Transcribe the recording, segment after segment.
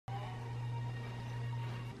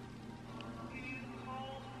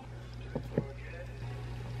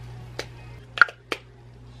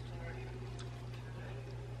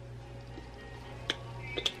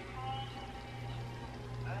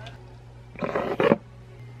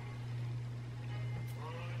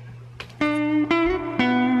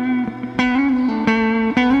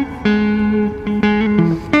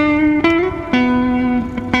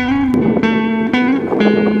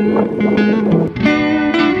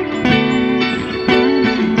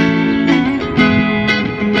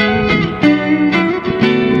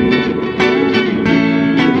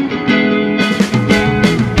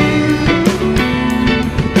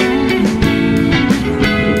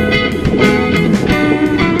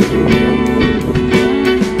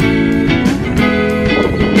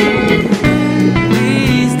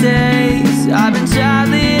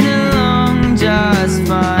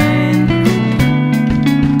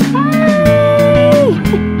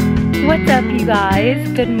What's up, you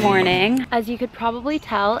guys? Good morning. As you could probably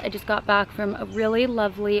tell, I just got back from a really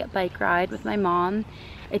lovely bike ride with my mom.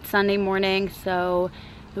 It's Sunday morning, so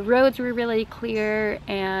the roads were really clear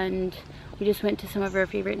and we just went to some of our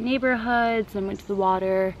favorite neighborhoods and went to the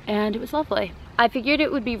water, and it was lovely. I figured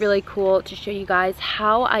it would be really cool to show you guys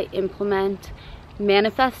how I implement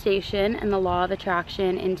manifestation and the law of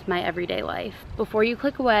attraction into my everyday life. Before you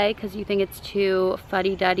click away because you think it's too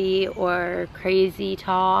fuddy-duddy or crazy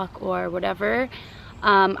talk or whatever,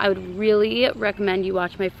 I would really recommend you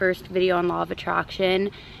watch my first video on law of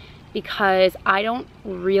attraction, because I don't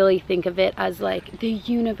really think of it as like the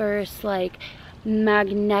universe, like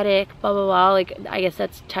magnetic, blah blah blah. Like, I guess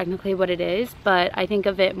that's technically what it is, but I think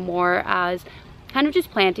of it more as kind of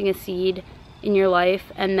just planting a seed in your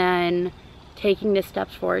life and then taking the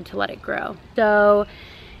steps forward to let it grow. So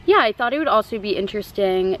yeah, I thought it would also be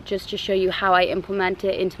interesting just to show you how I implement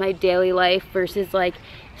it into my daily life versus like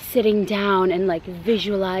sitting down and like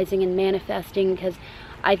visualizing and manifesting, because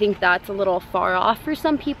I think that's a little far off for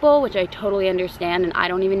some people, which I totally understand, and I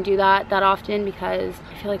don't even do that often because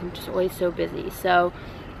I feel like I'm just always so busy. So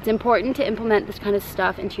it's important to implement this kind of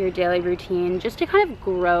stuff into your daily routine just to kind of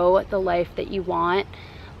grow the life that you want,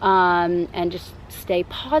 and just stay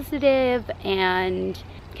positive and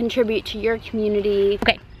contribute to your community.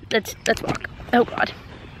 Okay, let's walk. Oh God,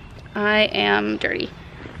 I am dirty.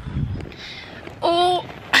 Oh,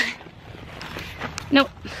 no.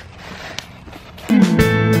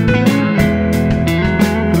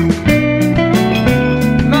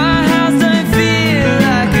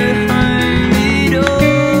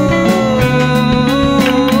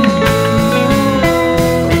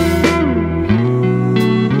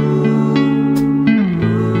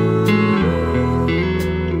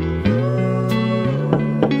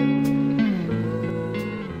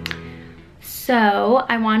 So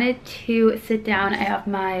I wanted to sit down. I have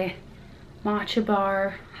my matcha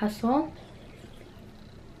bar hustle.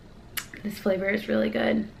 This flavor is really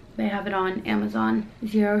good. They have it on Amazon.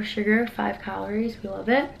 0 sugar, 5 calories. We love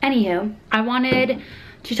it. Anywho, I wanted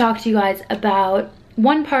to talk to you guys about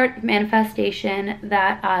one part of manifestation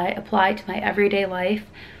that I apply to my everyday life.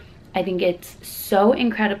 I think it's so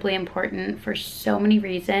incredibly important for so many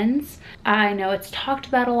reasons. I know it's talked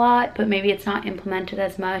about a lot, but maybe it's not implemented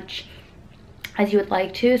as much as you would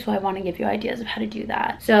like to, so I want to give you ideas of how to do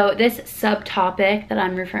that. So this subtopic that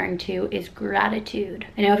I'm referring to is gratitude.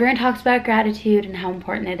 I know everyone talks about gratitude and how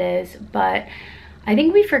important it is, but I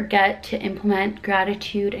think we forget to implement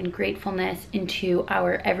gratitude and gratefulness into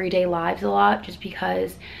our everyday lives a lot, just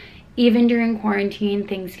because even during quarantine,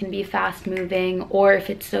 things can be fast moving, or if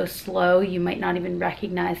it's so slow, you might not even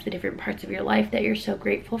recognize the different parts of your life that you're so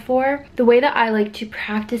grateful for. The way that I like to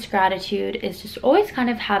practice gratitude is just always kind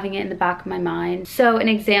of having it in the back of my mind. So an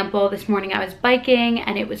example, this morning I was biking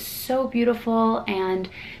and it was so beautiful and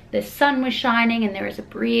the sun was shining and there was a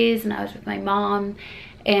breeze and I was with my mom,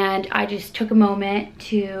 and I just took a moment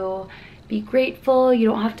to be grateful. You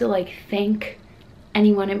don't have to like thank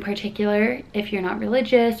anyone in particular if you're not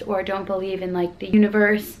religious or don't believe in like the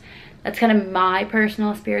universe. That's kind of my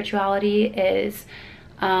personal spirituality is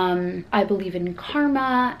I believe in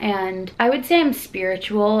karma, and I would say I'm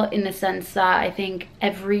spiritual in the sense that I think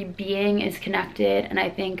every being is connected, and I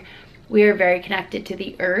think we are very connected to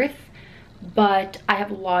the earth, but I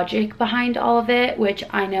have logic behind all of it, which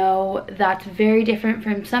I know that's very different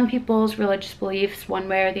from some people's religious beliefs one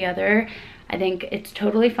way or the other. I think it's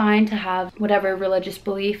totally fine to have whatever religious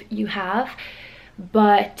belief you have,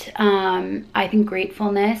 but I think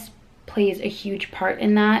gratefulness plays a huge part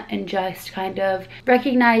in that, and just kind of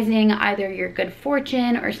recognizing either your good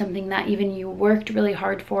fortune or something that even you worked really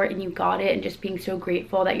hard for and you got it, and just being so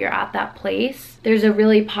grateful that you're at that place. There's a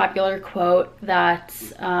really popular quote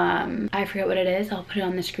that's, I forget what it is, I'll put it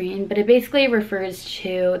on the screen, but it basically refers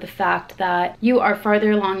to the fact that you are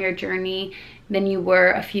farther along your journey than you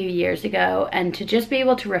were a few years ago, and to just be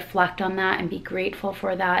able to reflect on that and be grateful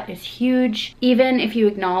for that is huge. Even if you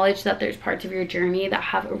acknowledge that there's parts of your journey that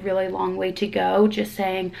have a really long way to go, just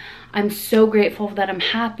saying, I'm so grateful that I'm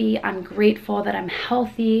happy, I'm grateful that I'm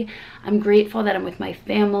healthy, I'm grateful that I'm with my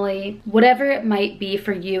family. Whatever it might be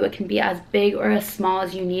for you, it can be as big or as small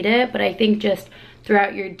as you need it, but I think just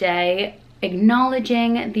throughout your day,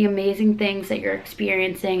 acknowledging the amazing things that you're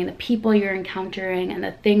experiencing and the people you're encountering and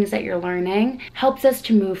the things that you're learning helps us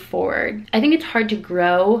to move forward. I think it's hard to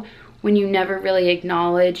grow when you never really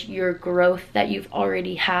acknowledge your growth that you've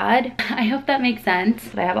already had. I hope that makes sense.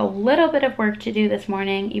 But I have a little bit of work to do this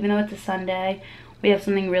morning, even though it's a Sunday. We have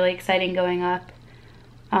something really exciting going up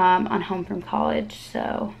on home from college,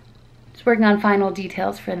 so just working on final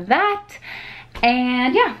details for that.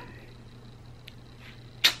 And yeah,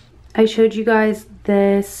 I showed you guys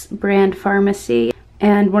this brand Pharmacy,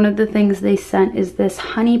 and one of the things they sent is this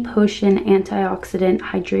Honey Potion Antioxidant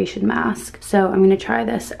Hydration Mask. So I'm gonna try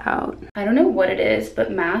this out. I don't know what it is,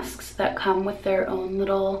 but masks that come with their own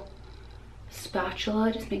little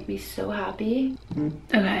spatula just make me so happy.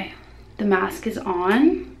 Okay, the mask is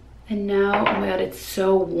on, and now, oh my god, it's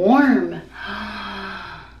so warm.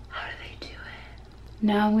 How do they do it?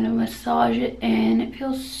 Now I'm gonna massage it in. It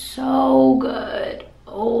feels so good.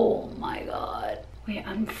 Oh my god. Wait,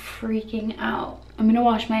 I'm freaking out. I'm gonna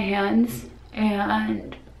wash my hands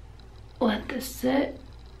and let this sit.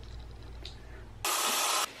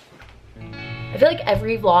 I feel like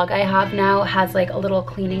every vlog I have now has like a little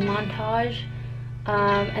cleaning montage.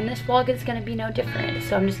 And this vlog is gonna be no different.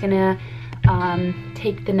 So I'm just gonna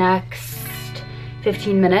take the next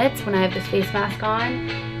 15 minutes when I have this face mask on,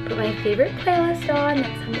 put my favorite playlist on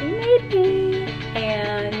that somebody made me,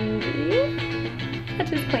 and let's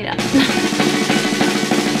just clean up.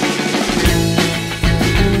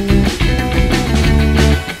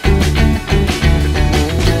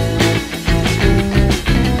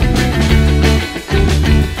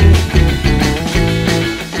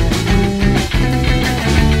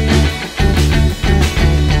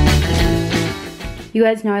 You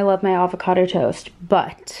guys know I love my avocado toast,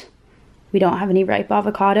 but we don't have any ripe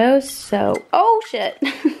avocados, so, oh shit.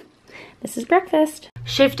 This is breakfast.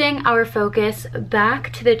 Shifting our focus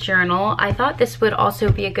back to the journal, I thought this would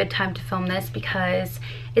also be a good time to film this because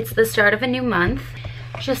it's the start of a new month,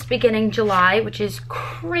 just beginning July, which is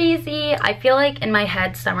crazy. I feel like in my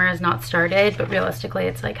head summer has not started, but realistically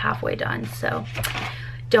it's like halfway done, so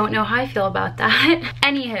don't know how I feel about that.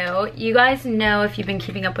 Anywho, you guys know if you've been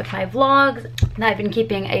keeping up with my vlogs that I've been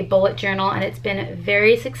keeping a bullet journal and it's been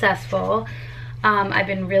very successful. I've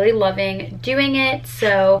been really loving doing it.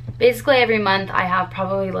 So basically every month I have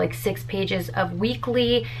probably like 6 pages of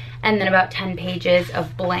weekly and then about 10 pages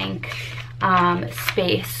of blank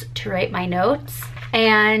space to write my notes.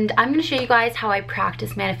 And I'm gonna show you guys how I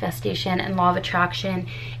practice manifestation and law of attraction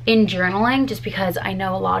in journaling, just because I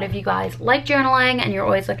know a lot of you guys like journaling and you're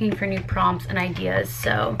always looking for new prompts and ideas.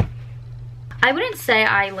 So I wouldn't say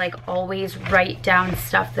I like always write down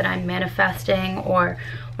stuff that I'm manifesting or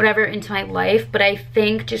whatever into my life, but I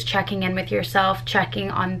think just checking in with yourself, checking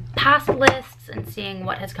on past lists and seeing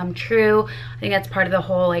what has come true. I think that's part of the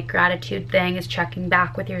whole like gratitude thing, is checking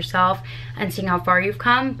back with yourself and seeing how far you've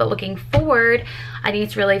come. But looking forward, I think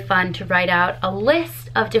it's really fun to write out a list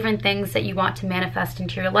of different things that you want to manifest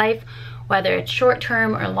into your life, whether it's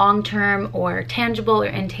short-term or long-term or tangible or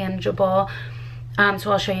intangible.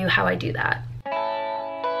 So I'll show you how I do that.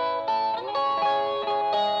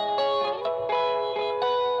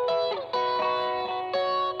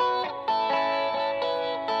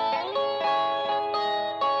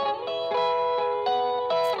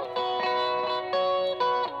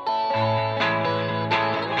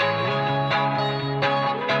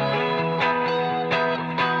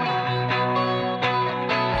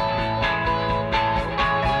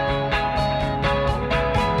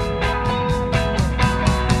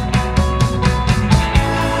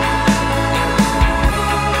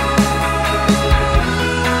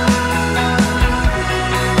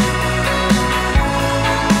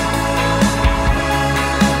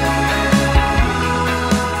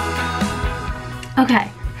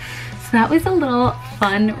 Okay, so that was a little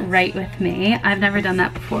fun write with me. I've never done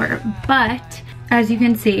that before, but as you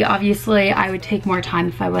can see, obviously I would take more time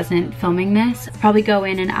if I wasn't filming this. Probably go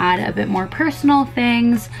in and add a bit more personal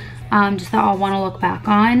things, just that I'll want to look back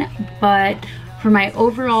on. But for my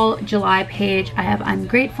overall July page, I have I'm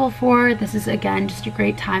grateful for. This is again just a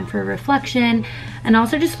great time for reflection and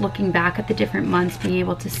also just looking back at the different months, being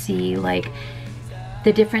able to see like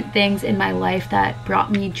the different things in my life that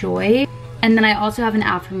brought me joy. And then I also have an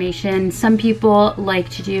affirmation. Some people like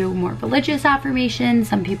to do more religious affirmations.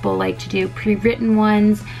 Some people like to do pre-written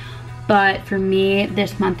ones. But for me,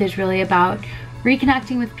 this month is really about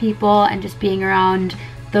reconnecting with people and just being around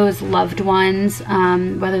those loved ones,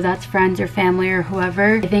 whether that's friends or family or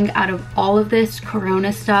whoever. I think out of all of this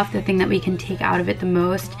Corona stuff, the thing that we can take out of it the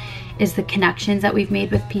most is the connections that we've made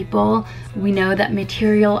with people. We know that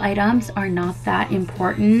material items are not that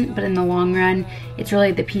important, but in the long run, it's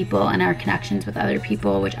really the people and our connections with other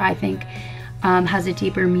people, which I think has a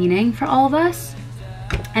deeper meaning for all of us.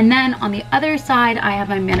 And then on the other side, I have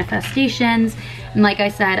my manifestations. And like I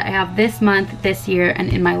said, I have this month, this year, and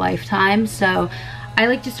in my lifetime. So I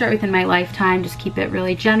like to start within my lifetime, just keep it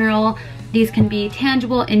really general. These can be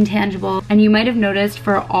tangible, intangible, and you might have noticed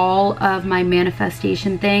for all of my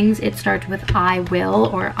manifestation things, it starts with I will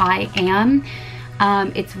or I am.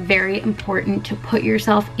 It's very important to put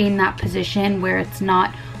yourself in that position where it's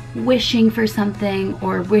not wishing for something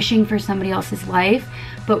or wishing for somebody else's life,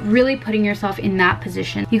 but really putting yourself in that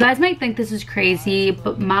position. You guys might think this is crazy,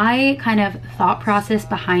 but my kind of thought process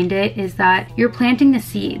behind it is that you're planting the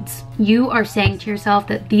seeds. You are saying to yourself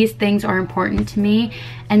that these things are important to me,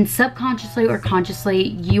 and subconsciously or consciously,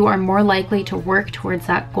 you are more likely to work towards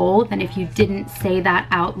that goal than if you didn't say that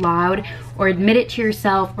out loud or admit it to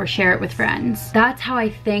yourself or share it with friends. That's how I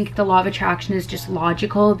think the law of attraction is just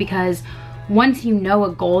logical, because once you know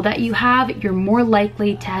a goal that you have, you're more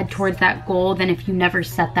likely to head towards that goal than if you never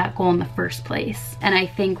set that goal in the first place. And I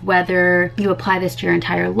think whether you apply this to your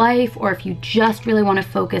entire life, or if you just really want to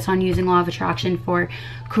focus on using law of attraction for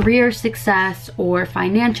career success or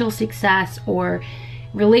financial success or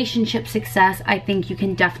relationship success, I think you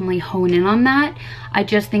can definitely hone in on that. I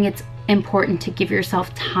just think it's important to give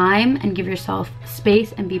yourself time and give yourself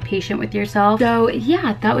space and be patient with yourself. So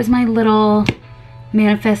yeah, that was my little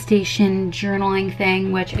manifestation journaling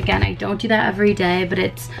thing, which again, I don't do that every day, but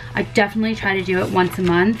I definitely try to do it once a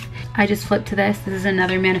month. I just flipped to this. This is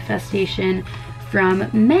another manifestation from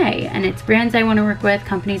May, and it's brands I want to work with,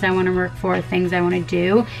 companies I want to work for, things I want to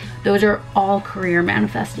do. Those are all career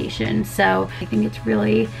manifestations. So I think it's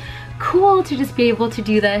really cool to just be able to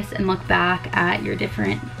do this and look back at your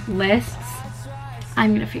different lists.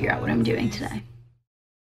 I'm gonna figure out what I'm doing today.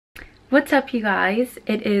 What's up, you guys?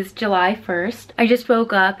 It is July 1st. I just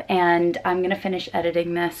woke up and I'm gonna finish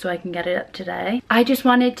editing this so I can get it up today. I just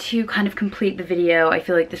wanted to kind of complete the video. I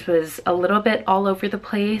feel like this was a little bit all over the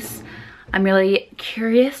place. I'm really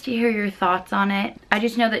curious to hear your thoughts on it. I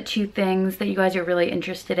just know that two things that you guys are really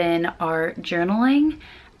interested in are journaling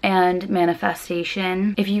and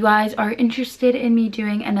manifestation. If you guys are interested in me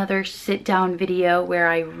doing another sit down video where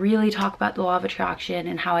I really talk about the law of attraction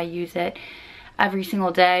and how I use it every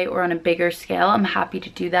single day or on a bigger scale, I'm happy to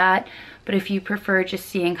do that. But if you prefer just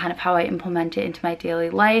seeing kind of how I implement it into my daily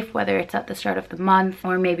life, whether it's at the start of the month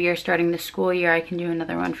or maybe you're starting the school year, I can do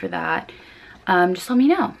another one for that. Just let me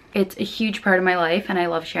know. It's a huge part of my life and I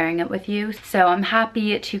love sharing it with you. So I'm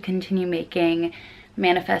happy to continue making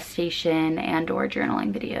manifestation and or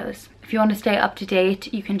journaling videos. If you want to stay up to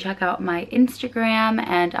date, you can check out my Instagram,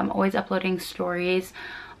 and I'm always uploading stories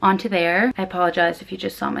onto there. I apologize if you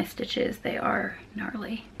just saw my stitches. They are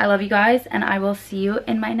gnarly. I love you guys, and I will see you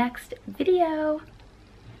in my next video.